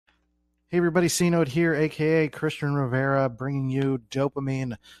Hey everybody, C-Note here, aka Christian Rivera, bringing you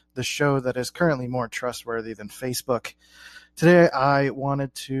Dopamine, the show that is currently more trustworthy than Facebook. Today I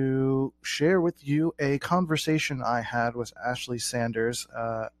wanted to share with you a conversation I had with Ashley Sanders,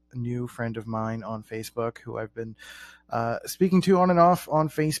 a new friend of mine on Facebook, who I've been speaking to on and off on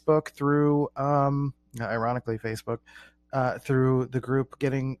Facebook through, ironically Facebook, through the group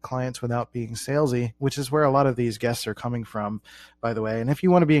Getting Clients Without Being Salesy, which is where a lot of these guests are coming from, by the way. And if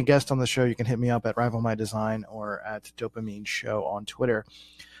you want to be a guest on the show, you can hit me up at Rival My Design or at Dopamine Show on Twitter,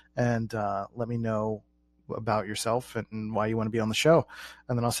 and let me know about yourself and why you want to be on the show.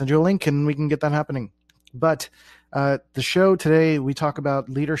 And then I'll send you a link and we can get that happening. But the show today, we talk about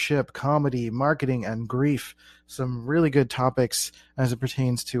leadership, comedy, marketing, and grief. Some really good topics as it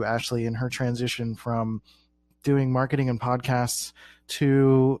pertains to Ashley and her transition from doing marketing and podcasts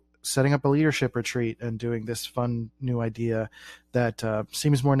to setting up a leadership retreat and doing this fun new idea that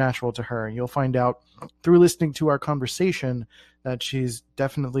seems more natural to her. And you'll find out through listening to our conversation that she's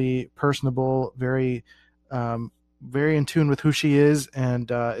definitely personable, very in tune with who she is, and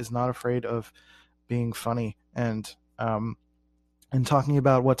is not afraid of being funny and talking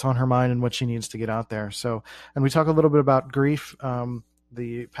about what's on her mind and what she needs to get out there. So, and we talk a little bit about grief,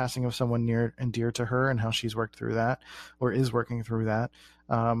 the passing of someone near and dear to her, and how she's worked through that, or is working through that,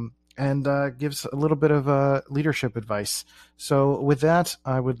 and gives a little bit of leadership advice. So with that,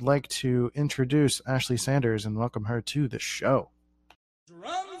 I would like to introduce Ashley Sanders and welcome her to the show.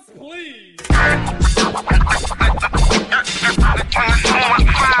 Drums, please.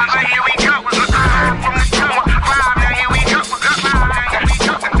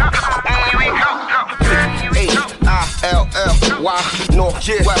 Why north,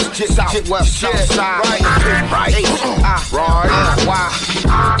 west, south side, right, yeah.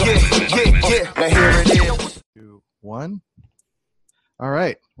 Now here it is. 2, 1. All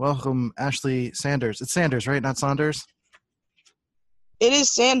right. Welcome, Ashley Sanders. It's Sanders, right? Not Saunders? It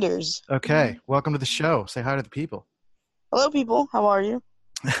is Sanders. Okay. Welcome to the show. Say hi to the people. Hello, people. How are you?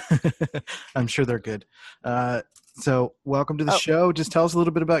 I'm sure they're good. So welcome to the show. Just tell us a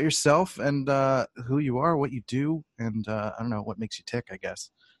little bit about yourself and who you are, what you do, and I don't know, what makes you tick, I guess.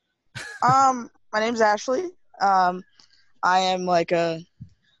 My name's Ashley. I am like a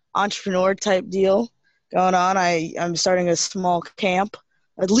entrepreneur type deal going on. I'm starting a small camp,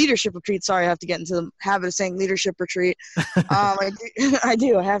 a leadership retreat. Sorry, I have to get into the habit of saying leadership retreat. I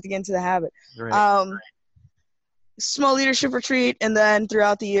do. I have to get into the habit. Right. Small leadership retreat, and then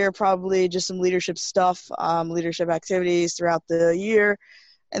throughout the year, probably just some leadership stuff, leadership activities throughout the year.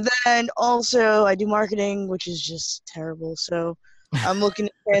 And then also I do marketing, which is just terrible. So I'm looking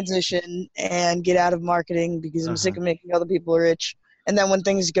to transition and get out of marketing because I'm sick of making other people rich. And then when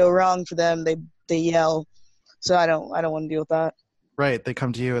things go wrong for them, they yell. So I don't want to deal with that. Right. They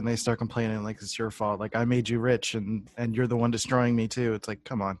come to you and they start complaining like it's your fault. Like, I made you rich and you're the one destroying me too. It's like,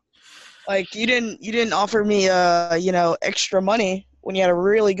 come on. Like, you didn't offer me extra money when you had a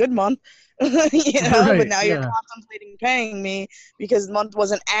really good month, right, but now you're contemplating paying me because the month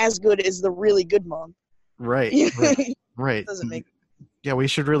wasn't as good as the really good month. Right. Right. Doesn't make Yeah, we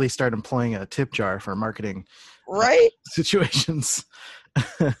should really start employing a tip jar for marketing situations.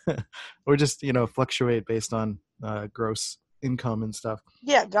 Or just, fluctuate based on gross income and stuff.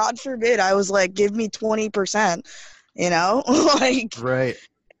 Yeah, God forbid I was like, give me 20%, like, right.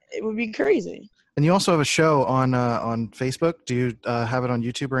 It would be crazy. And you also have a show on Facebook. Do you have it on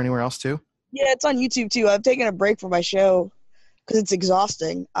YouTube or anywhere else too? Yeah, it's on YouTube too. I've taken a break from my show because it's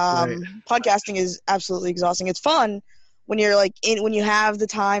exhausting. Podcasting is absolutely exhausting. It's fun when you're when you have the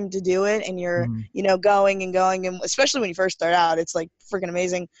time to do it and you're, going, and especially when you first start out, it's like freaking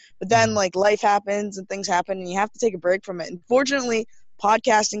amazing. But then like life happens and things happen and you have to take a break from it. And fortunately,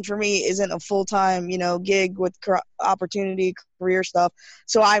 podcasting for me isn't a full-time, gig with opportunity, career stuff.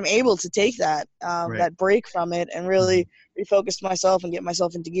 So I'm able to take that that break from it and really refocus myself and get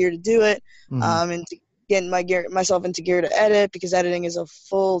myself into gear to do it, and to get myself into gear to edit, because editing is a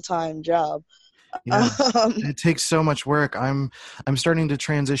full-time job. Yeah, it takes so much work. I'm starting to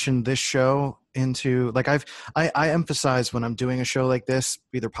transition this show into, like, I emphasize when I'm doing a show like this,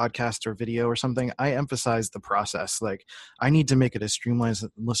 either podcast or video or something, I emphasize the process. Like, I need to make it as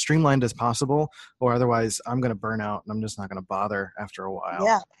streamlined as possible, or otherwise I'm going to burn out and I'm just not going to bother after a while.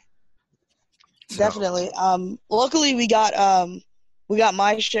 Yeah, so. Definitely. Luckily we got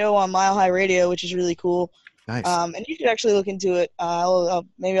my show on Mile High Radio, which is really cool. Nice. And you should actually look into it.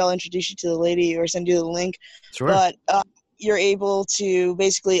 Maybe I'll introduce you to the lady or send you the link. Sure. But you're able to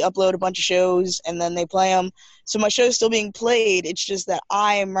basically upload a bunch of shows and then they play them. So my show is still being played. It's just that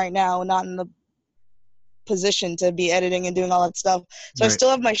I am right now not in the position to be editing and doing all that stuff. So I Right. still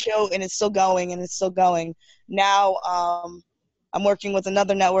have my show, and it's still going, Now I'm working with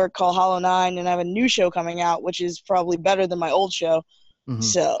another network called Hollow 9, and I have a new show coming out, which is probably better than my old show. Mhm.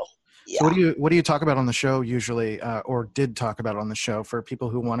 So, yeah. So what do you talk about on the show usually, or did talk about on the show for people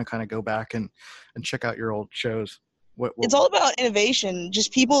who want to kind of go back and check out your old shows? It's all about innovation,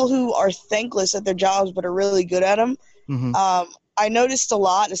 just people who are thankless at their jobs but are really good at them. Mhm. I noticed a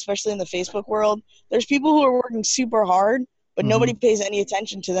lot, especially in the Facebook world, there's people who are working super hard, but nobody pays any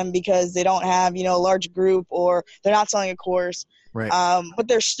attention to them because they don't have, a large group, or they're not selling a course. Right. But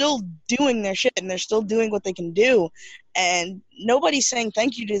they're still doing their shit, and they're still doing what they can do. And nobody's saying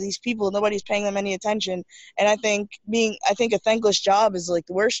thank you to these people. Nobody's paying them any attention. And I think a thankless job is like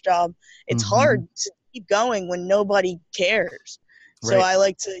the worst job. It's hard to keep going when nobody cares. So Right. I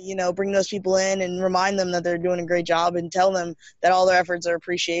like to, bring those people in and remind them that they're doing a great job, and tell them that all their efforts are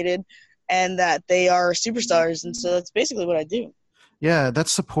appreciated and that they are superstars. And so that's basically what I do. Yeah, that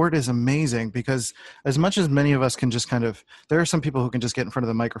support is amazing, because as much as many of us can just there are some people who can just get in front of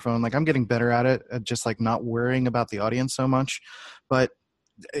the microphone. Like, I'm getting better at it, at just like not worrying about the audience so much. But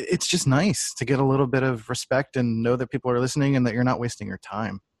it's just nice to get a little bit of respect and know that people are listening and that you're not wasting your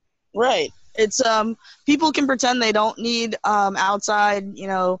time. Right. It's people can pretend they don't need outside,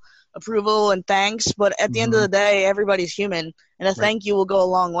 approval and thanks, but at the end of the day, everybody's human, and a thank you will go a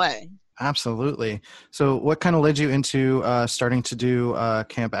long way. Absolutely. So what kind of led you into starting to do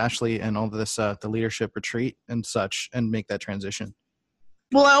Camp Ashley and all this, the leadership retreat and such, and make that transition?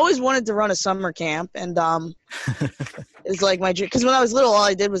 Well, I always wanted to run a summer camp, and it's like my dream. Because when I was little, all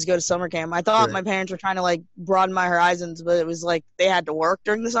I did was go to summer camp. I thought my parents were trying to like broaden my horizons, but it was like they had to work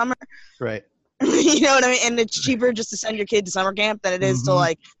during the summer. Right. You know what I mean? And it's cheaper just to send your kid to summer camp than it is to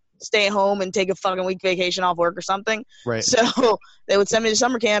like stay at home and take a fucking week vacation off work or something. Right. So they would send me to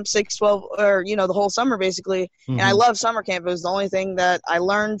summer camp 6, 12, or, the whole summer basically. And I love summer camp. It was the only thing that I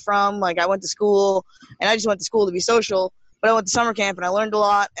learned from. Like, I went to school, and I just went to school to be social, but I went to summer camp and I learned a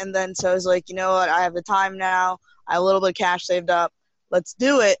lot. And then so I was like, you know what? I have the time now. I have a little bit of cash saved up. Let's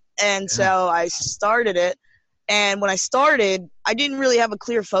do it. And so I started it. And when I started, I didn't really have a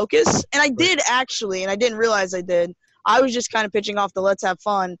clear focus. And I did actually, and I didn't realize I did. I was just kind of pitching off the let's have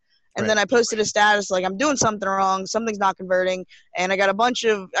fun. And then I posted a status like, I'm doing something wrong, something's not converting, and I got a bunch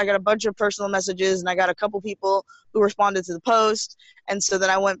of personal messages, and I got a couple people who responded to the post. And so then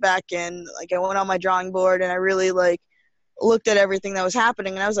I went back and I went on my drawing board, and I really looked at everything that was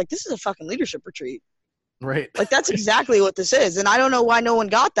happening, and I was like, this is a fucking leadership retreat. Right. Like, that's exactly what this is. And I don't know why no one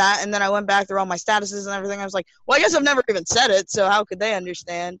got that. And then I went back through all my statuses and everything. I was like, well, I guess I've never even said it, so how could they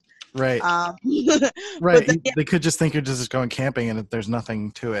understand? Right. Right. Then, they could just think you're just going camping and there's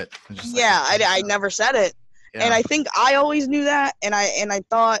nothing to it. I never said it. Yeah. And I think I always knew that. And I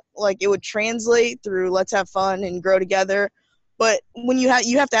thought it would translate through let's have fun and grow together. But when you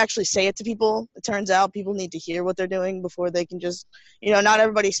have to actually say it to people, it turns out people need to hear what they're doing before they can just, not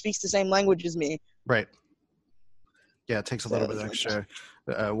everybody speaks the same language as me. Right. Yeah, it takes a little bit of extra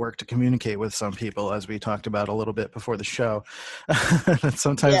work to communicate with some people, as we talked about a little bit before the show.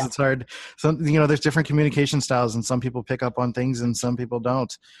 Sometimes it's hard. There's different communication styles, and some people pick up on things and some people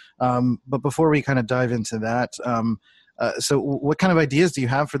don't. But before we kind of dive into that, so what kind of ideas do you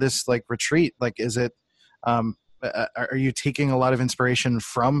have for this retreat? Is it, are you taking a lot of inspiration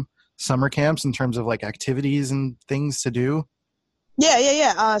from summer camps in terms of activities and things to do?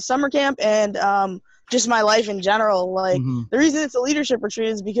 Yeah. Summer camp and just my life in general. The reason it's a leadership retreat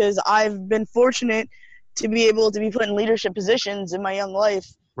is because I've been fortunate to be able to be put in leadership positions in my young life.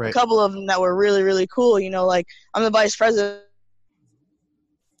 Right. A couple of them that were really, really cool. I'm the vice president.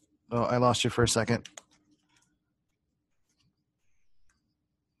 Oh, I lost you for a second.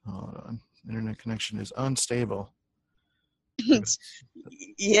 Hold on. Internet connection is unstable.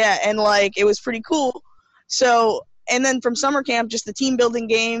 Yeah, and it was pretty cool. So, and then from summer camp, just the team building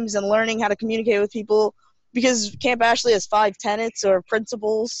games and learning how to communicate with people, because Camp Ashley has 5 tenets or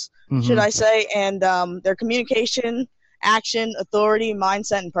principles, should I say, and they're communication, action, authority,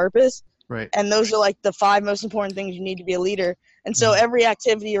 mindset, and purpose. Right. And those are the 5 most important things you need to be a leader. And so every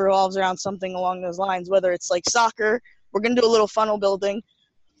activity revolves around something along those lines, whether it's soccer, we're going to do a little funnel building.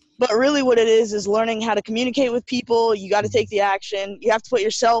 But really what it is learning how to communicate with people. You got to take the action. You have to put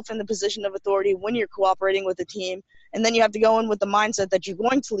yourself in the position of authority when you're cooperating with a team. And then you have to go in with the mindset that you're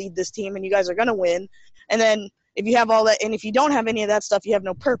going to lead this team and you guys are going to win. And then if you have all that, and if you don't have any of that stuff, you have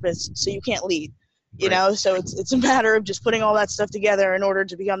no purpose, so you can't lead. You know, so it's a matter of just putting all that stuff together in order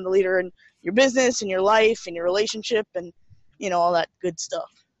to become the leader in your business and your life and your relationship and, all that good stuff.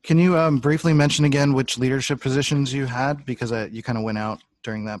 Can you briefly mention again which leadership positions you had? Because you kind of went out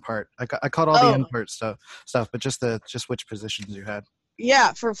during that part. I caught all the end part stuff, but just which positions you had.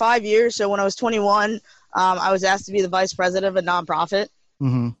 Yeah, for 5 years. So when I was 21, I was asked to be the vice president of a nonprofit.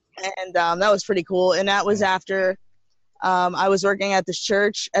 Mm-hmm. And that was pretty cool. And that was after I was working at this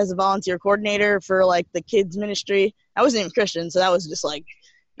church as a volunteer coordinator for like the kids ministry. I wasn't even Christian, so that was just like,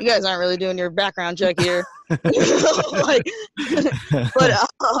 you guys aren't really doing your background check here. Like, but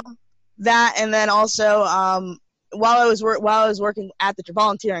that, and then also while I was working at the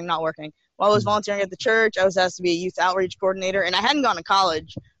volunteering, not working. While I was volunteering at the church, I was asked to be a youth outreach coordinator, and I hadn't gone to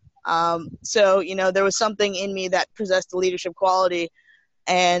college. So, there was something in me that possessed a leadership quality,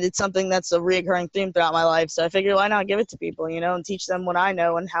 and it's something that's a reoccurring theme throughout my life. So I figured, why not give it to people, and teach them what I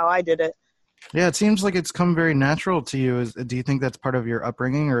know and how I did it. Yeah, it seems like it's come very natural to you. Do you think that's part of your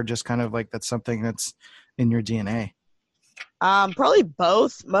upbringing, or just kind of like that's something that's in your DNA? Probably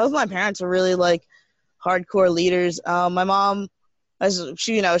both. Both of my parents are really like hardcore leaders. My mom,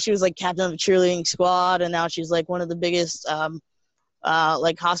 she was like captain of a cheerleading squad, and now she's like one of the biggest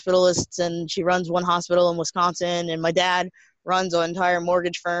like hospitalists, and she runs one hospital in Wisconsin. And my dad runs an entire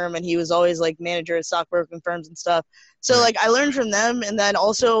mortgage firm, and he was always like manager at stockbroking firms and stuff. So like I learned from them. And then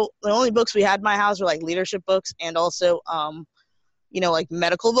also the only books we had in my house were like leadership books and also like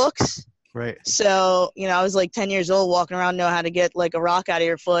medical books. Right. So I was like 10 years old walking around know how to get like a rock out of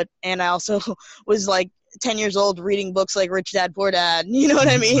your foot, and I also was like 10 years old reading books like Rich Dad Poor Dad, you know what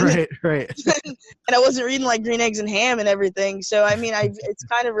I mean? Right. And I wasn't reading like Green Eggs and Ham and everything. So I mean, it's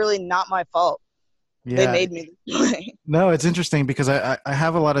kind of really not my fault. Yeah. They made me this way. No, it's interesting because I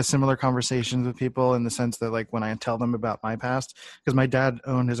have a lot of similar conversations with people in the sense that like when I tell them about my past, because my dad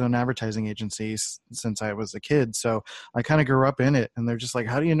owned his own advertising agency since I was a kid. So I kind of grew up in it, and they're just like,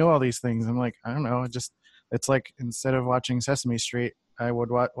 how do you know all these things? I'm like, I don't know. It's like instead of watching Sesame Street, I would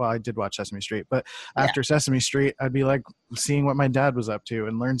watch, well, I did watch Sesame Street, but after Sesame Street, I'd be like seeing what my dad was up to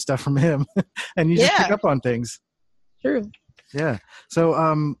and learn stuff from him. And you just pick up on things. True. Yeah. So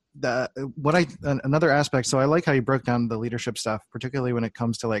another aspect, so I like how you broke down the leadership stuff, particularly when it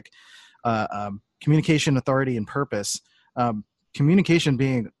comes to like communication, authority, and purpose. Communication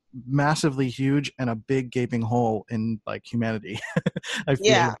being massively huge and a big gaping hole in like humanity. I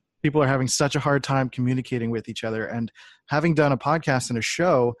feel like people are having such a hard time communicating with each other. And having done a podcast and a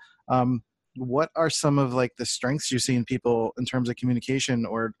show, what are some of like the strengths you see in people in terms of communication,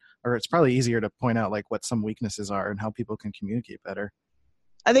 or it's probably easier to point out like what some weaknesses are and how people can communicate better?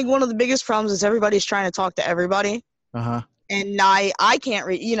 I think one of the biggest problems is everybody's trying to talk to everybody. Uh-huh. And I can't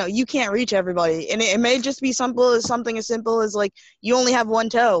reach, you can't reach everybody. And it may just be something as simple as like, you only have one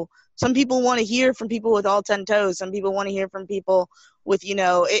toe. Some people want to hear from people with all 10 toes. Some people want to hear from people with,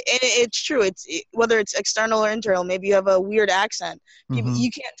 it's true. Whether it's external or internal, maybe you have a weird accent. You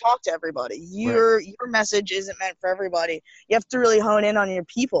can't talk to everybody. Your message isn't meant for everybody. You have to really hone in on your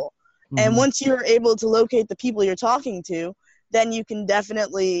people. And once you're able to locate the people you're talking to, then you can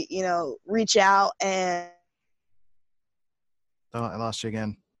definitely, reach out and. Oh, I lost you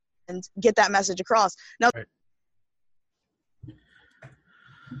again. And get that message across. Now. Right.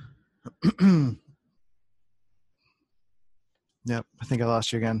 Yep, I think I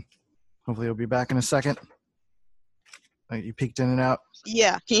lost you again. Hopefully you'll be back in a second. You peeked in and out.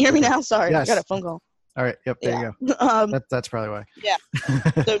 Yeah. Can you hear me now? Sorry, yes. I got a phone call. All right. Yep. There you go. That's probably why. Yeah.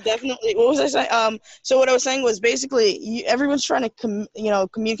 So definitely. What was I saying? So what I was saying was basically everyone's trying to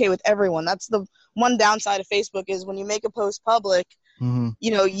communicate with everyone. That's the one downside of Facebook is when you make a post public,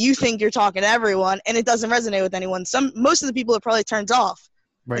 you think you're talking to everyone and it doesn't resonate with anyone. Most of the people it probably turns off.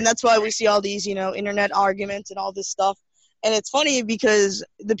 Right. And that's why we see all these, internet arguments and all this stuff. And it's funny because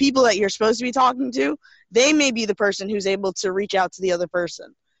the people that you're supposed to be talking to, they may be the person who's able to reach out to the other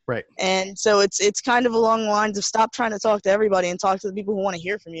person. Right. And so it's kind of along the lines of stop trying to talk to everybody and talk to the people who want to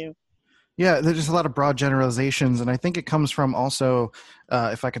hear from you. Yeah, there's just a lot of broad generalizations. And I think it comes from also,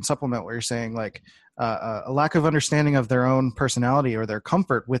 if I can supplement what you're saying, like a lack of understanding of their own personality or their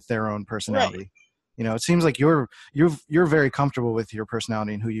comfort with their own personality. Right. It seems like you're very comfortable with your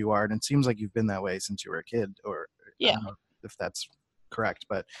personality and who you are. And it seems like you've been that way since you were a kid, or I don't know if that's correct,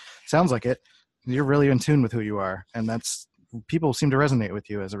 but sounds like it. You're really in tune with who you are. And people seem to resonate with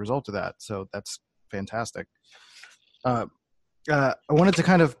you as a result of that. So that's fantastic. I wanted to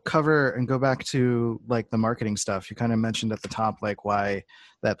kind of cover and go back to like the marketing stuff. You kind of mentioned at the top, like why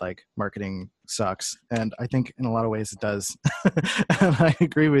that like marketing sucks. And I think in a lot of ways it does. And I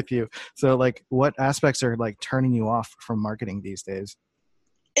agree with you. So like what aspects are like turning you off from marketing these days?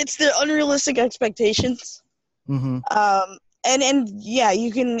 It's the unrealistic expectations. And yeah,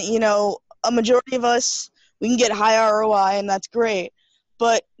 you can, a majority of us, we can get high ROI and that's great,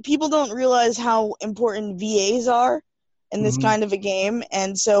 but people don't realize how important VAs are in this kind of a game.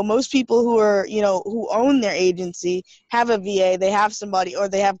 And so most people who are, who own their agency have a VA, they have somebody, or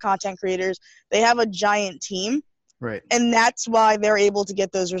they have content creators, they have a giant team. Right. And that's why they're able to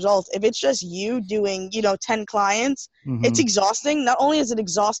get those results. If it's just you doing, 10 clients, it's exhausting. Not only is it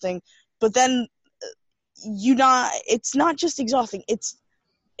exhausting, but then it's not just exhausting.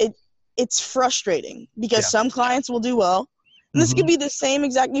 It's frustrating because some clients will do well. And this could be the same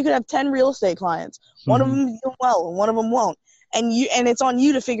exact, you could have 10 real estate clients. One of them do well and one of them won't. And it's on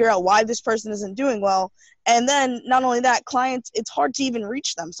you to figure out why this person isn't doing well. And then not only that, clients, it's hard to even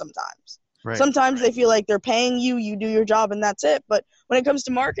reach them sometimes. Right. Sometimes they feel like they're paying you, you do your job and that's it. But when it comes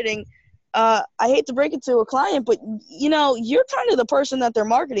to marketing, I hate to break it to a client, but you're kind of the person that they're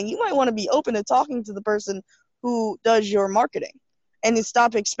marketing. You might want to be open to talking to the person who does your marketing and to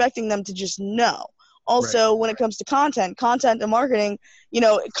stop expecting them to just know. Also, when it comes to content and marketing,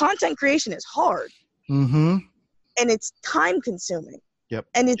 content creation is hard. And it's time consuming. Yep.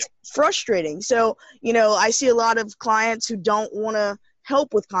 And it's frustrating. So, I see a lot of clients who don't want to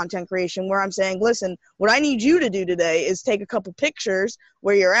help with content creation, where I'm saying, listen, what I need you to do today is take a couple pictures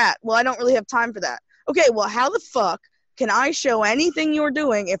where you're at. Well, I don't really have time for that. Okay, well, how the fuck can I show anything you're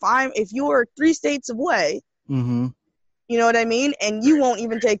doing if you're 3 states away? You know what I mean? And you won't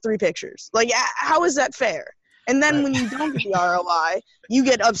even take 3 pictures. Like, how is that fair? And then when you don't get the ROI, you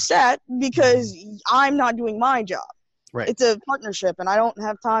get upset because I'm not doing my job. Right. It's a partnership, and I don't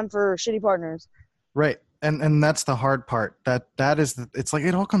have time for shitty partners. Right. And that's the hard part. That is, it's like,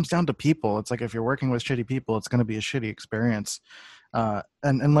 it all comes down to people. It's like, if you're working with shitty people, it's going to be a shitty experience.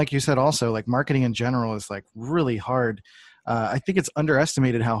 And like you said, also, like, marketing in general is like really hard. I think it's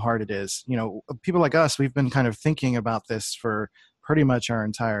underestimated how hard it is. People like us, we've been kind of thinking about this for pretty much our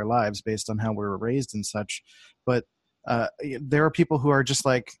entire lives based on how we were raised and such. But there are people who are just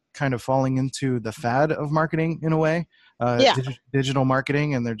like kind of falling into the fad of marketing in a way, digital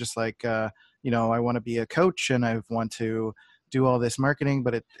marketing. And they're just like, I want to be a coach and I want to do all this marketing,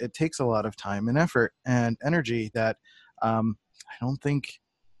 but it takes a lot of time and effort and energy that I don't think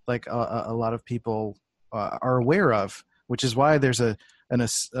like a lot of people are aware of. Which is why there's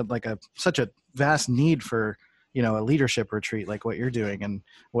such a vast need for, a leadership retreat like what you're doing and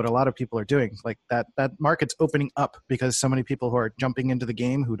what a lot of people are doing. Like that market's opening up because so many people who are jumping into the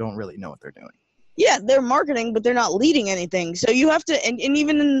game who don't really know what they're doing. Yeah, they're marketing, but they're not leading anything. So you have to, and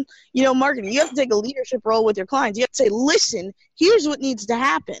even in, marketing, you have to take a leadership role with your clients. You have to say, listen, here's what needs to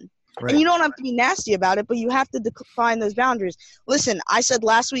happen. Right. And you don't have to be nasty about it, but you have to define those boundaries. Listen, I said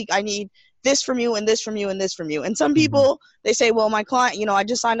last week, I need this from you and this from you and this from you. And some people, they say, well, my client, I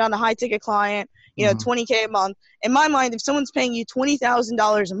just signed on a high ticket client, $20K a month. In my mind, if someone's paying you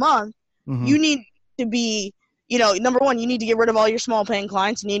 $20,000 a month, you need to be, number one, you need to get rid of all your small paying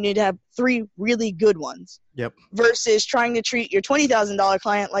clients and you need to have 3 really good ones. Yep. Versus trying to treat your $20,000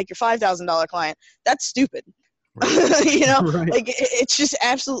 client like your $5,000 client. That's stupid. Right. Like it's just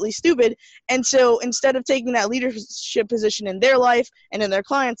absolutely stupid. And so instead of taking that leadership position in their life and in their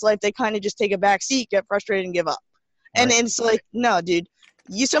client's life, they kind of just take a back seat, get frustrated, and give up. Right. And it's like, no, dude,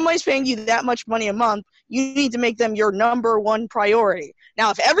 somebody's paying you that much money a month. You need to make them your number one priority.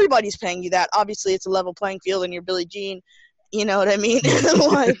 Now, if everybody's paying you that, obviously it's a level playing field and you're Billie Jean. You know what I mean?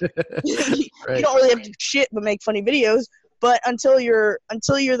 Like, you don't really have to do shit but make funny videos. But until you're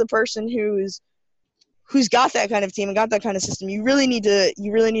the person who's got that kind of team and got that kind of system, you really need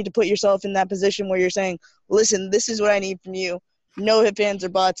to put yourself in that position where you're saying, listen, this is what I need from you. No ifs, ands, or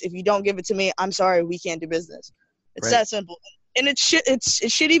buts. If you don't give it to me, I'm sorry, we can't do business. It's that simple. And it's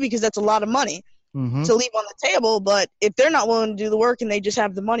shitty because that's a lot of money to leave on the table. But if they're not willing to do the work and they just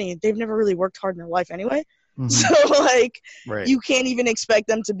have the money, they've never really worked hard in their life anyway. So you can't even expect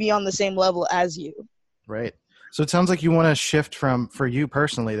them to be on the same level as you. Right. So it sounds like you want to shift for you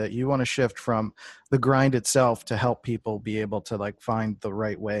personally, that you want to shift from the grind itself to help people be able to like find the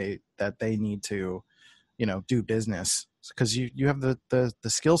right way that they need to, do business, because you have the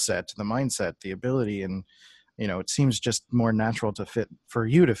skill set, the mindset, the ability, and, it seems just more natural to fit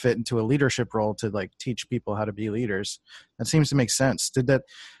into a leadership role to like teach people how to be leaders. That seems to make sense. Did that,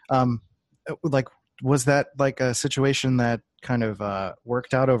 was that like a situation that kind of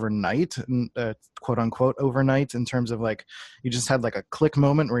worked out overnight, quote unquote overnight, in terms of like you just had like a click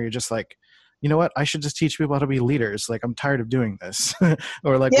moment where you're just like, you know what, I should just teach people how to be leaders. Like, I'm tired of doing this.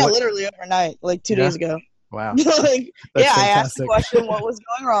 Or like, literally overnight, like 2 days ago. Wow. I asked the question, what was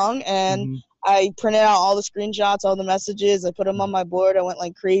going wrong? And I printed out all the screenshots, all the messages. I put them on my board. I went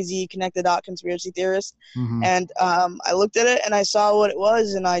like crazy, connect the dot conspiracy theorist. And I looked at it and I saw what it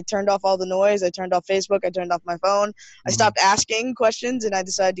was, and I turned off all the noise. I turned off Facebook. I turned off my phone. I stopped asking questions and I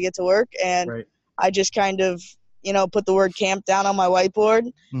decided to get to work. And I just kind of put the word camp down on my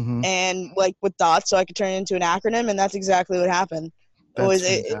whiteboard Mm-hmm. and like with dots so I could turn it into an acronym, and that's exactly what happened. That's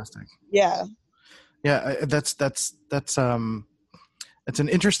fantastic. Yeah. Yeah, that's it's an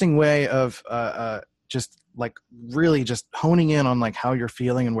interesting way of just like really just honing in on like how you're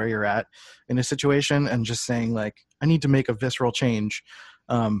feeling and where you're at in a situation, and just saying like, I need to make a visceral change.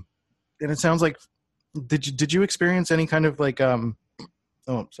 And it sounds like, did you experience any kind of like any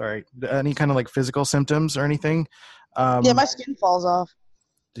kind of like physical symptoms or anything? Yeah, my skin falls off.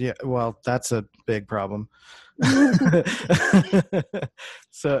 Yeah, well, that's a big problem.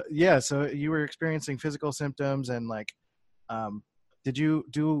 So you were experiencing physical symptoms, and like, did you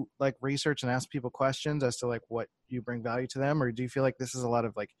do like research and ask people questions as to like what you bring value to them, or do you feel like this is a lot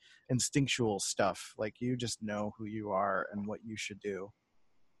of like instinctual stuff, like you just know who you are and what you should do?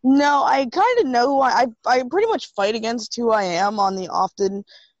 No, I kind of know who I pretty much fight against who I am on the often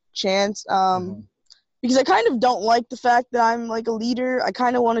chance. Because I kind of don't like the fact that I'm like a leader. I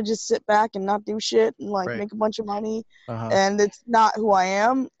kind of want to just sit back and not do shit and like make a bunch of money, and it's not who I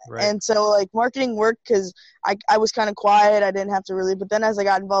am. Right. And so like marketing worked because I was kind of quiet. I didn't have to really. But then as I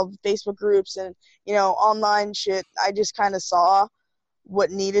got involved with Facebook groups and online shit, I just kind of saw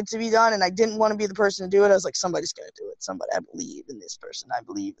what needed to be done, and I didn't want to be the person to do it. I was like, somebody's gonna do it. I believe in this person. I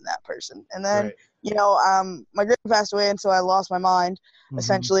believe in that person. And then my grandpa passed away, and so I lost my mind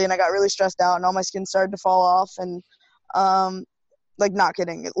essentially, and I got really stressed out, and all my skin started to fall off, and like, not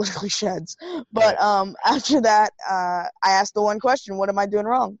kidding, it literally sheds. But after that, I asked the one question: what am I doing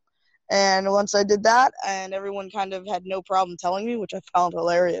wrong? And once I did that, and everyone kind of had no problem telling me, which I found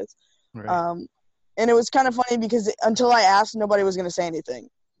hilarious. Right. And it was kind of funny because until I asked, nobody was going to say anything.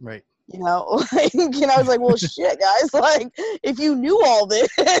 Right. I was like, well, shit, guys. Like, if you knew all this,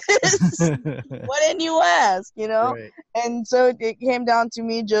 why didn't you ask, Right. And so it came down to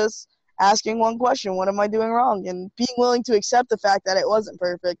me just asking one question: what am I doing wrong? And being willing to accept the fact that it wasn't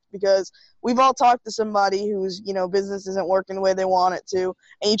perfect, because we've all talked to somebody whose, business isn't working the way they want it to,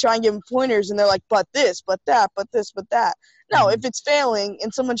 and you try and give them pointers, and they're like, but this, but that, but this, but that. No, if it's failing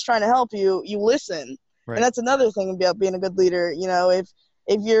and someone's trying to help you, you listen. Right. And that's another thing about being a good leader. If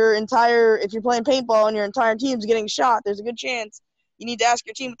you're playing paintball and your entire team's getting shot, there's a good chance you need to ask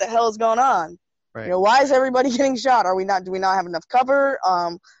your team what the hell is going on. Right. Why is everybody getting shot? Do we not have enough cover?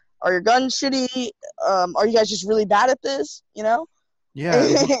 Are your guns shitty? Are you guys just really bad at this? Yeah.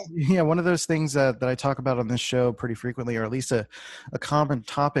 Yeah. One of those things that I talk about on this show pretty frequently, or at least a common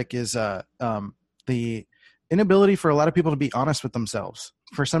topic, is the inability for a lot of people to be honest with themselves.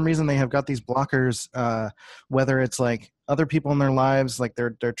 For some reason, they have got these blockers, whether it's like other people in their lives, like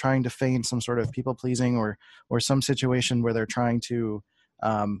they're trying to feign some sort of people pleasing, or some situation where they're trying to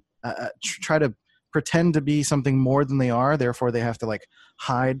try to pretend to be something more than they are. Therefore, they have to like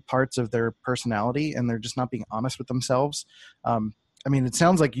hide parts of their personality, and they're just not being honest with themselves. I mean, it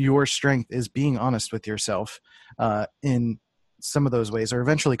sounds like your strength is being honest with yourself in some of those ways, or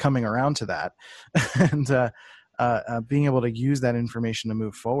eventually coming around to that, and being able to use that information to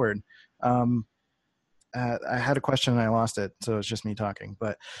move forward. I had a question and I lost it, so it's just me talking.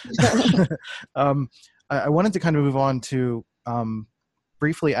 But I wanted to kind of move on to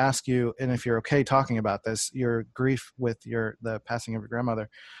briefly ask you, and if you're okay talking about this, your grief with the passing of your grandmother.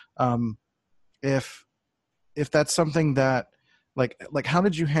 If that's something that like how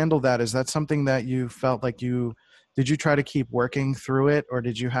did you handle that? Is that something that you felt like did you try to keep working through it, or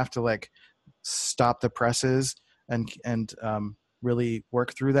did you have to like stop the presses and really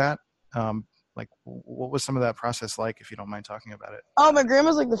work through that? Like, what was some of that process like, if you don't mind talking about it? Oh, my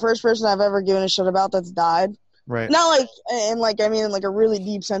grandma's like the first person I've ever given a shit about that's died. Right. Not like, and like, I mean, like a really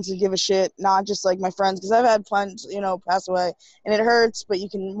deep sense of give a shit, not just like my friends, because I've had friends, pass away, and it hurts, but you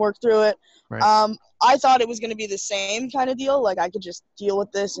can work through it. Right. I thought it was going to be the same kind of deal. Like, I could just deal with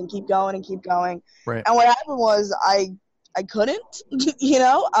this and keep going and keep going. Right. And what happened was I couldn't,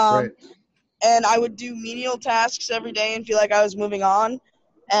 right. And I would do menial tasks every day and feel like I was moving on.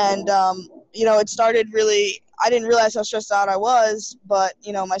 And, it started really, I didn't realize how stressed out I was, but,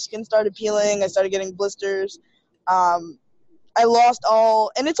 my skin started peeling. I started getting blisters. I lost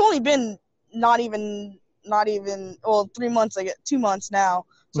all, and it's only been not even, 3 months, 2 months now.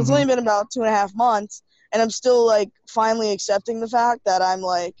 So it's only been about 2.5 months. And I'm still like finally accepting the fact that I'm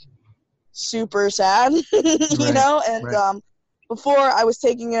like super sad, and, before I was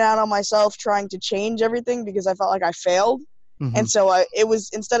taking it out on myself, trying to change everything because I felt like I failed. And so it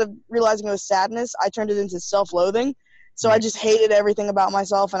was, instead of realizing it was sadness, I turned it into self-loathing. So I just hated everything about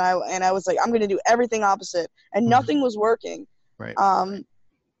myself, and I was like, I'm going to do everything opposite, and nothing was working. Right. And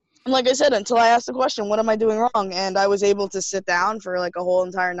like I said, until I asked the question, what am I doing wrong? And I was able to sit down for like a whole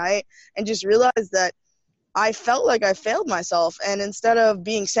entire night and just realize that I felt like I failed myself. And instead of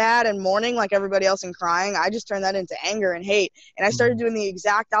being sad and mourning like everybody else and crying, I just turned that into anger and hate. And I started doing the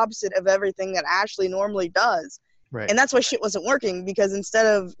exact opposite of everything that Ashley normally does. Right. And that's why shit wasn't working, because instead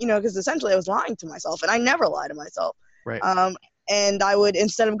of, because essentially I was lying to myself, and I never lie to myself. Right. And I would,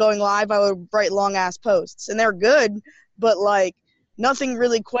 instead of going live, I would write long ass posts, and they're good, but like nothing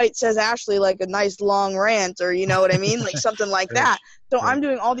really quite says Ashley like a nice long rant, or you know what I mean? Like something like that. So I'm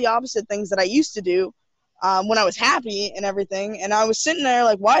doing all the opposite things that I used to do when I was happy and everything. And I was sitting there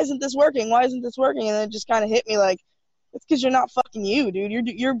like, why isn't this working? Why isn't this working? And it just kind of hit me like, it's because you're not fucking you, dude.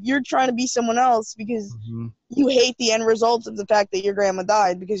 You're trying to be someone else because you hate the end result of the fact that your grandma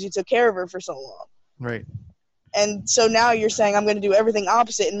died because you took care of her for so long. Right. And so now you're saying I'm going to do everything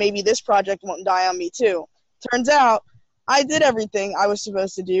opposite, and maybe this project won't die on me too. Turns out I did everything I was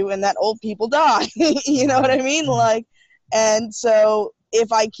supposed to do, and that old people die. You know what I mean? Like, and so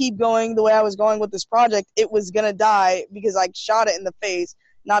if I keep going the way I was going with this project, it was going to die because I shot it in the face,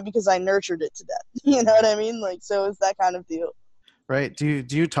 not because I nurtured it to death. You know what I mean? Like, so it's that kind of deal. Right. Do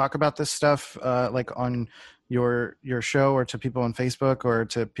you talk about this stuff like on your show, or to people on Facebook, or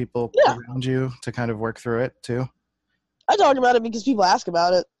to people around you to kind of work through it too? I talk about it because people ask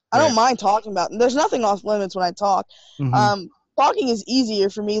about it. I don't mind talking about it. There's nothing off limits when I talk. Talking is easier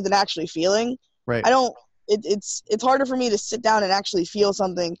for me than actually feeling. Right. It's harder for me to sit down and actually feel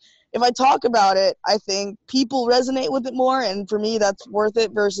something. If I talk about it, I think people resonate with it more, and for me that's worth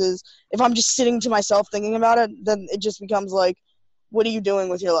it, versus if I'm just sitting to myself thinking about it, then it just becomes like, what are you doing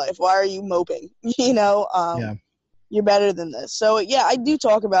with your life? Why are you moping? You're better than this. So yeah, I do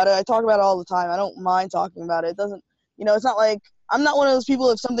talk about it. I talk about it all the time. I don't mind talking about it. It doesn't, it's not like, I'm not one of those people,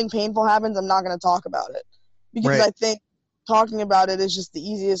 if something painful happens, I'm not going to talk about it, because I think talking about it is just the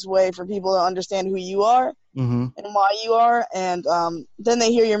easiest way for people to understand who you are and why you are. And then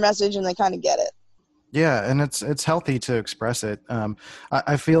they hear your message and they kind of get it. Yeah, and it's healthy to express it.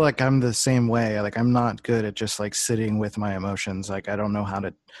 I feel like I'm the same way. Like, I'm not good at just like sitting with my emotions. Like, I don't know how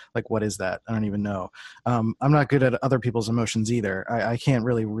to, like, what is that? I don't even know. I'm not good at other people's emotions either. I can't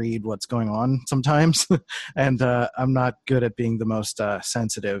really read what's going on sometimes. And I'm not good at being the most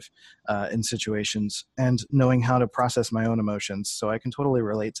sensitive in situations and knowing how to process my own emotions. So I can totally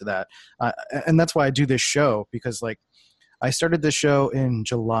relate to that. And that's why I do this show, because like I started this show in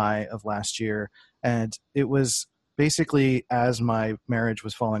July of last year. And it was basically as my marriage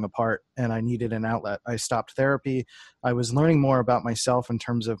was falling apart and I needed an outlet. I stopped therapy. I was learning more about myself in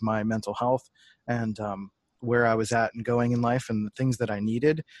terms of my mental health and where I was at and going in life and the things that I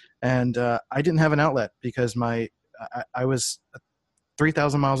needed. And I didn't have an outlet because I was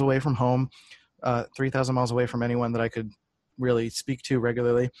 3,000 miles away from home, 3,000 miles away from anyone that I could really speak to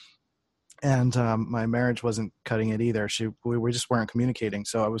regularly. And my marriage wasn't cutting it either. We just weren't communicating.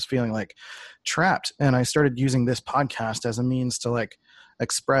 So I was feeling like trapped. And I started using this podcast as a means to like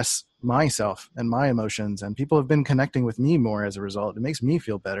express myself and my emotions. And people have been connecting with me more as a result. It makes me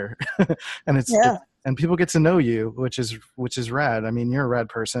feel better. And and people get to know you, which is rad. I mean, you're a rad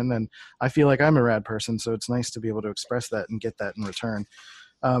person, and I feel like I'm a rad person. So it's nice to be able to express that and get that in return.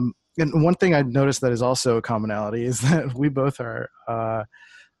 And one thing I've noticed that is also a commonality is that we both are,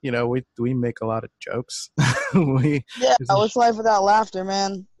 we make a lot of jokes. What's life without laughter,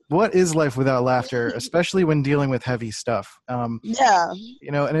 man? What is life without laughter, especially when dealing with heavy stuff? And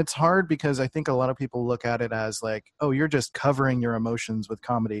it's hard because I think a lot of people look at it as like, oh, you're just covering your emotions with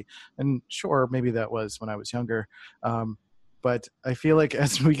comedy. And sure, maybe that was when I was younger. But I feel like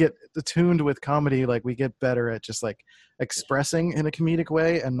as we get attuned with comedy, like we get better at just like expressing in a comedic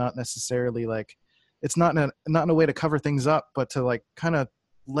way, and not necessarily like, it's not in a way to cover things up, but to like kind of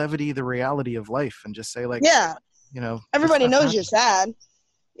levity the reality of life and just say like, everybody knows you're sad.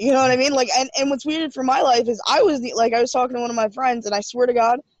 You know what I mean? Like, and what's weird for my life is I was talking to one of my friends, and I swear to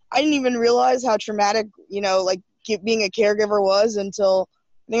God, I didn't even realize how traumatic, being a caregiver was until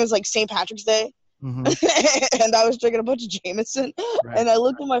I think it was like St. Patrick's Day. And I was drinking a bunch of Jameson, and I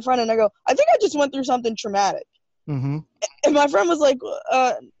looked at my friend and I go, I think I just went through something traumatic. And my friend was like,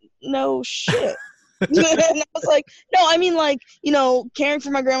 no shit. And I was like, no, I mean, like, caring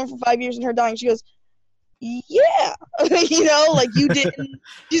for my grandma for 5 years and her dying. She goes, yeah, like you didn't.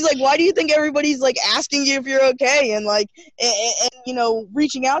 She's like, why do you think everybody's like asking you if you're okay and like, and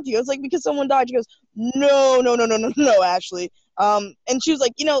reaching out to you? It's like, because someone died. She goes, no, Ashley. And she was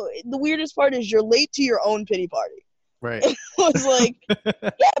like, the weirdest part is you're late to your own pity party. Right. And I was like,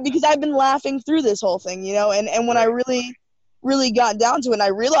 yeah, because I've been laughing through this whole thing, and when I really got down to it, and I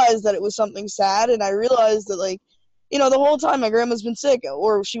realized that it was something sad, and I realized that like the whole time my grandma's been sick,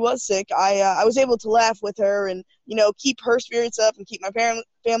 or she was sick, I was able to laugh with her and, keep her spirits up and keep my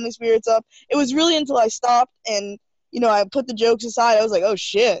family spirits up. It was really until I stopped and, I put the jokes aside. I was like, oh,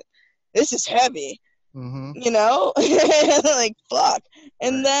 shit, this is heavy, like, fuck.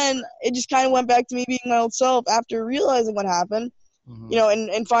 And then it just kind of went back to me being my old self after realizing what happened,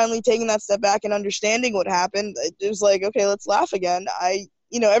 and finally taking that step back and understanding what happened. It was like, okay, let's laugh again.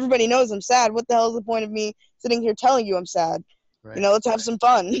 Everybody knows I'm sad. What the hell is the point of me sitting here telling you I'm sad? Right. Let's have some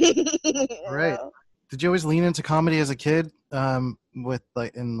fun. Right. Did you always lean into comedy as a kid, with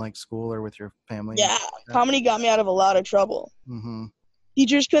in school or with your family? Yeah, comedy got me out of a lot of trouble. Mm-hmm.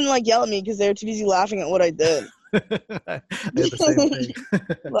 Teachers couldn't yell at me because they were too busy laughing at what I did. I had the same thing.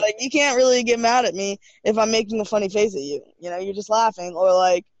 You can't really get mad at me if I'm making a funny face at you. You're just laughing,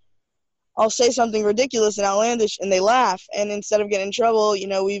 or I'll say something ridiculous and outlandish, and they laugh. And instead of getting in trouble,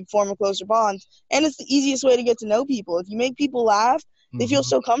 we form a closer bond. And it's the easiest way to get to know people. If you make people laugh, they feel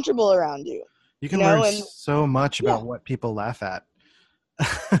so comfortable around you. You can learn so much about what people laugh at.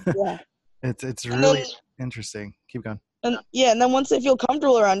 Yeah. It's really interesting. Keep going. And then once they feel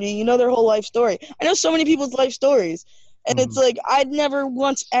comfortable around you, you know their whole life story. I know so many people's life stories. And it's I'd never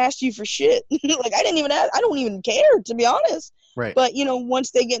once asked you for shit. I don't even care, to be honest. Right. But, once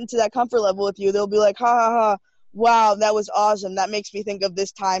they get into that comfort level with you, they'll be like, ha, ha, ha, wow, that was awesome. That makes me think of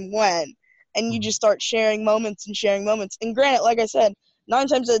this time when. And you just start sharing moments. And granted, like I said, 9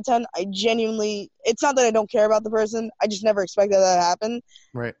 times out of 10, I genuinely – it's not that I don't care about the person. I just never expected that to happen.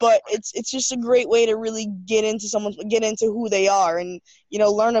 Right. But it's just a great way to really get into who they are and,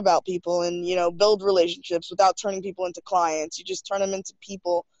 learn about people and, build relationships without turning people into clients. You just turn them into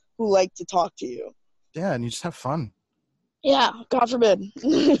people who like to talk to you. Yeah, and you just have fun. Yeah, God forbid.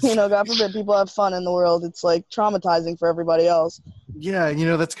 God forbid people have fun in the world. It's traumatizing for everybody else. Yeah,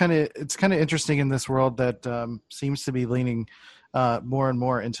 it's kind of interesting in this world that seems to be leaning more and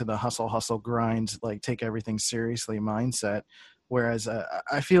more into the hustle, grind, take everything seriously mindset. Whereas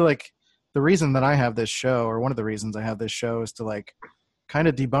I feel like the reason that I have this show, or one of the reasons I have this show, is to kind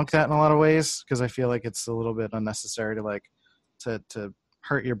of debunk that in a lot of ways, because I feel like it's a little bit unnecessary to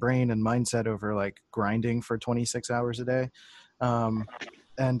hurt your brain and mindset over grinding for 26 hours a day,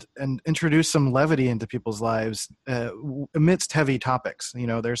 and introduce some levity into people's lives amidst heavy topics.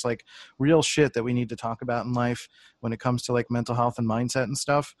 There's real shit that we need to talk about in life when it comes to mental health and mindset and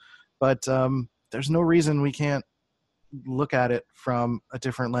stuff. But there's no reason we can't look at it from a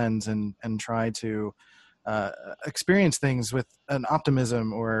different lens and try to experience things with an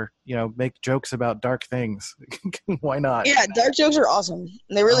optimism, or make jokes about dark things. Why not? Yeah, dark jokes are awesome.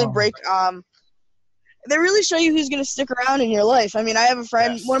 They really break they really show you who's going to stick around in your life. I mean, I have a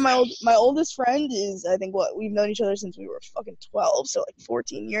friend, one of my oldest friend is, I think, we've known each other since we were fucking 12, so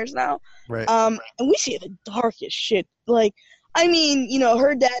 14 years now. Right. And we see the darkest shit. Her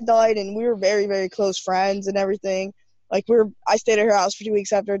dad died and we were very, very close friends and everything. I stayed at her house for 2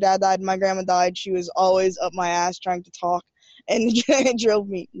 weeks after her dad died and my grandma died. She was always up my ass trying to talk, and it drove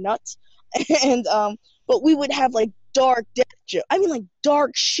me nuts. And, but we would have dark death jokes.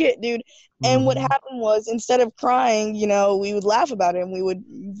 Dark shit, dude. And what happened was, instead of crying, we would laugh about it and we would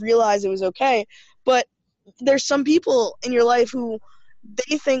realize it was okay. But there's some people in your life who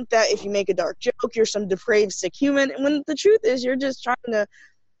they think that if you make a dark joke, you're some depraved, sick human. And when the truth is, you're just trying to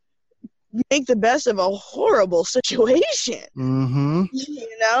make the best of a horrible situation. Mm-hmm.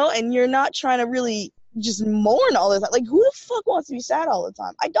 And you're not trying to really just mourn all the time. Who the fuck wants to be sad all the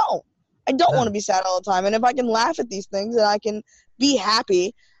time? I don't want to be sad all the time. And if I can laugh at these things and I can be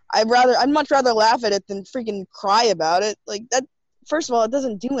happy, I'd much rather laugh at it than freaking cry about it. That, first of all, it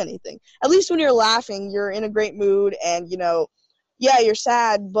doesn't do anything. At least when you're laughing, you're in a great mood and, you're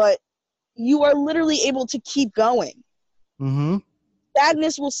sad, but you are literally able to keep going. Mm-hmm.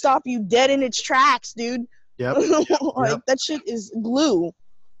 Sadness will stop you dead in its tracks, dude. Yep. That shit is glue.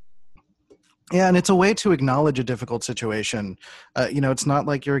 Yeah, and it's a way to acknowledge a difficult situation. It's not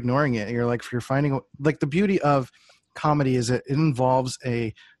like you're ignoring it. You're finding the beauty of comedy is it involves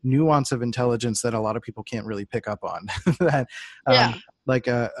a nuance of intelligence that a lot of people can't really pick up on.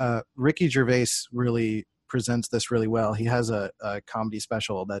 Ricky Gervais really presents this really well. He has a comedy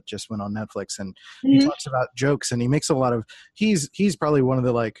special that just went on Netflix, and he talks about jokes, and he makes a lot of he's probably one of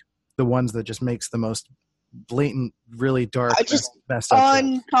the ones that just makes the most blatant, really dark, best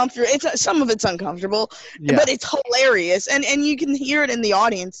uncomfortable. Some of it's uncomfortable, but it's hilarious, and you can hear it in the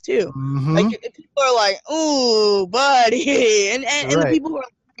audience too. Mm-hmm. People are like, "Ooh, buddy," and the people who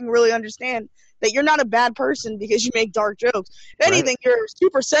are really understand that you're not a bad person because you make dark jokes. If anything, you're a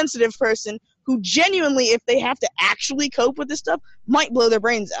super sensitive person who genuinely, if they have to actually cope with this stuff, might blow their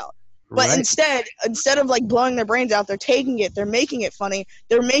brains out. But Right. instead of like blowing their brains out, they're taking it, they're making it funny,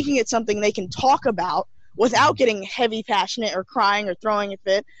 they're making it something they can talk about without getting heavy, passionate, or crying or throwing a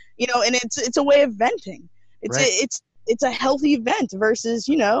fit. And it's a way of venting. Right. It's a healthy vent versus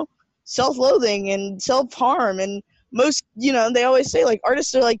self-loathing and self-harm. And most they always say like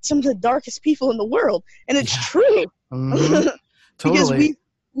artists are like some of the darkest people in the world, and it's true. Mm-hmm. Because Totally.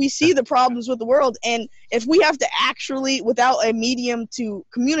 we see the problems with the world, and if we have to actually, without a medium to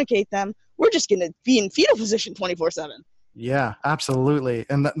communicate them, we're just going to be in fetal position 24/7. Yeah, absolutely.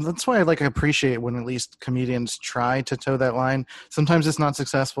 And that's why I appreciate when at least comedians try to toe that line. Sometimes it's not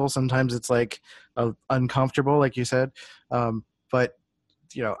successful. Sometimes it's uncomfortable, like you said. But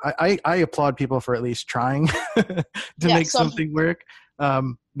I applaud people for at least trying to make something work.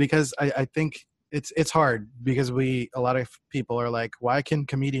 Because I think it's hard, because a lot of people are like, why can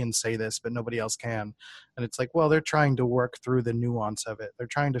comedians say this but nobody else can? And it's like, well, they're trying to work through the nuance of it. They're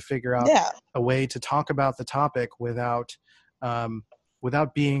trying to figure out a way to talk about the topic without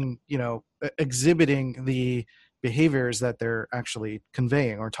being exhibiting the behaviors that they're actually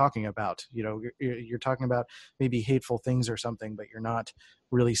conveying or talking about. You're talking about maybe hateful things or something, but you're not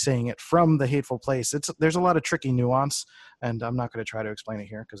really saying it from the hateful place. There's a lot of tricky nuance, and I'm not going to try to explain it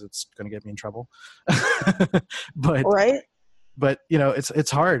here because it's going to get me in trouble. But right. But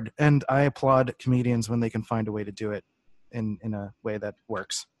it's hard, and I applaud comedians when they can find a way to do it in a way that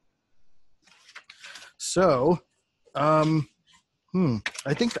works. So, I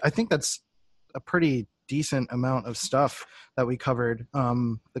think that's a pretty decent amount of stuff that we covered.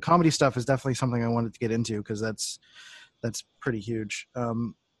 The comedy stuff is definitely something I wanted to get into because that's pretty huge.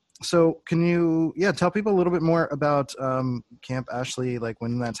 So can you tell people a little bit more about Camp Ashley, like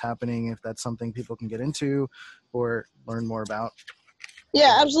when that's happening, if that's something people can get into or learn more about?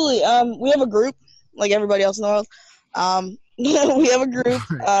 Yeah, absolutely. We have a group like everybody else in the world. We have a group,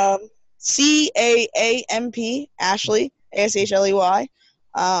 CAAMP Ashley, ASHLEY.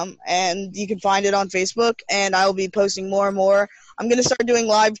 And you can find it on Facebook, and I will be posting more and more. I'm going to start doing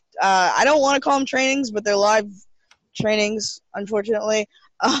live, I don't want to call them trainings, but they're live trainings, unfortunately.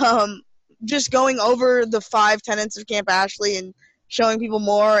 Just going over the 5 tenets of Camp Ashley and showing people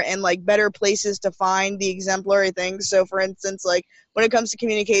more and better places to find the exemplary things. So for instance, when it comes to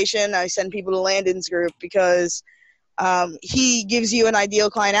communication, I send people to Landon's group because he gives you an ideal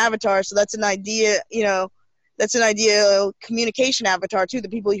client avatar. So that's an idea, that's an ideal communication avatar too, the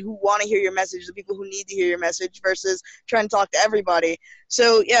people who want to hear your message, the people who need to hear your message versus trying to talk to everybody.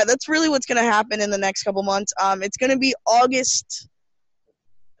 So yeah, that's really what's going to happen in the next couple months. It's going to be August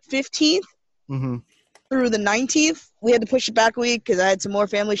 15th through the 19th. We had to push it back a week because I had some more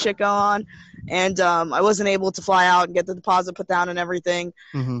family shit going on, and I wasn't able to fly out and get the deposit put down and everything.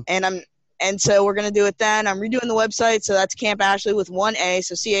 And so we're going to do it then. I'm redoing the website, so that's Camp Ashley with 1 A,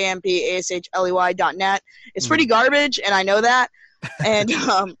 so CAMPASHLEY.net. It's pretty garbage, and I know that, and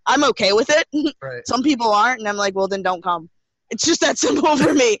I'm okay with it. Right. Some people aren't, and I'm like, well, then don't come. It's just that simple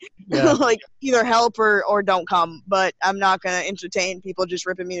for me. Either help or don't come, but I'm not going to entertain people just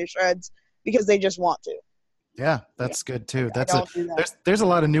ripping me to shreds because they just want to. Yeah, that's good too. That. There's a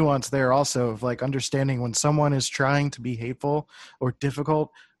lot of nuance there also of understanding when someone is trying to be hateful or difficult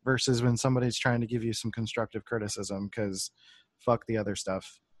versus when somebody's trying to give you some constructive criticism, because fuck the other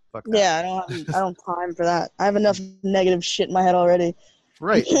stuff. Fuck that. Yeah, I don't have time for that. I have enough negative shit in my head already.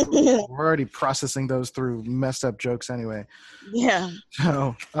 Right. We're already processing those through messed up jokes anyway. Yeah.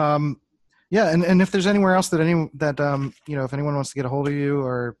 So, yeah, and if there's anywhere else that if anyone wants to get a hold of you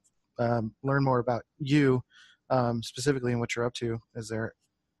or learn more about you specifically and what you're up to, is there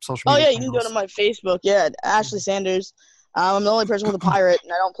social media? Oh yeah, you can go to my Facebook. Yeah, Ashley Sanders. I'm the only person with a pirate,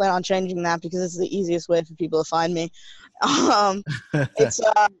 and I don't plan on changing that because it's the easiest way for people to find me.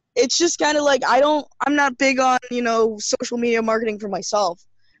 It's just kind of I'm not big on social media marketing for myself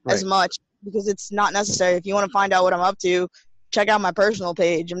as much because it's not necessary. If you want to find out what I'm up to, check out my personal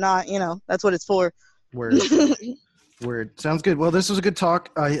page. I'm not, that's what it's for. Word. Sounds good. Well, this was a good talk.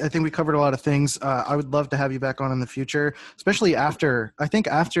 I think we covered a lot of things. I would love to have you back on in the future, especially after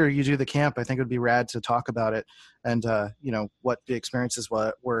you do the camp. I think it would be rad to talk about it and, what the experiences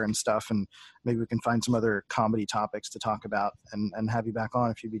were and stuff. And maybe we can find some other comedy topics to talk about and have you back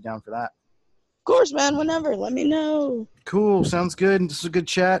on if you'd be down for that. Of course, man. Whenever. Let me know. Cool. Sounds good. This is a good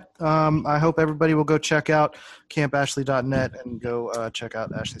chat. I hope everybody will go check out campashley.net and go check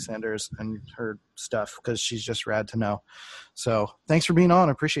out Ashley Sanders and her stuff because she's just rad to know. So thanks for being on.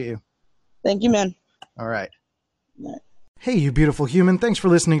 I appreciate you. Thank you, man. All right. All right. Hey, you beautiful human. Thanks for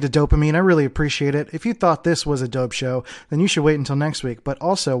listening to Dopamine. I really appreciate it. If you thought this was a dope show, then you should wait until next week. But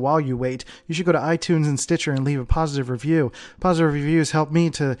also, while you wait, you should go to iTunes and Stitcher and leave a positive review. Positive reviews help me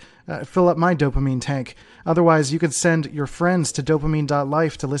to fill up my dopamine tank. Otherwise, you could send your friends to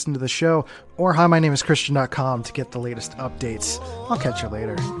dopamine.life to listen to the show, or hi, my name is Christian.com to get the latest updates. I'll catch you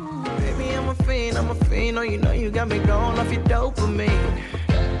later. Baby, I'm a fiend, oh, you know you got me going off your dopamine.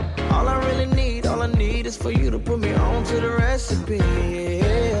 All I need is for you to put me on to the recipe,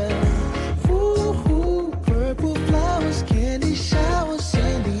 yeah. Ooh, purple flowers, candy showers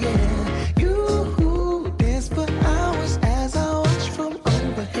in the air. You dance for hours as I watch from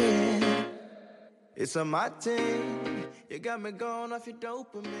overhead. It's a my thing, you got me going off your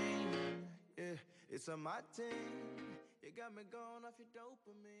dopamine, yeah. It's a my thing, you got me going off your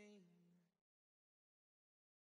dopamine.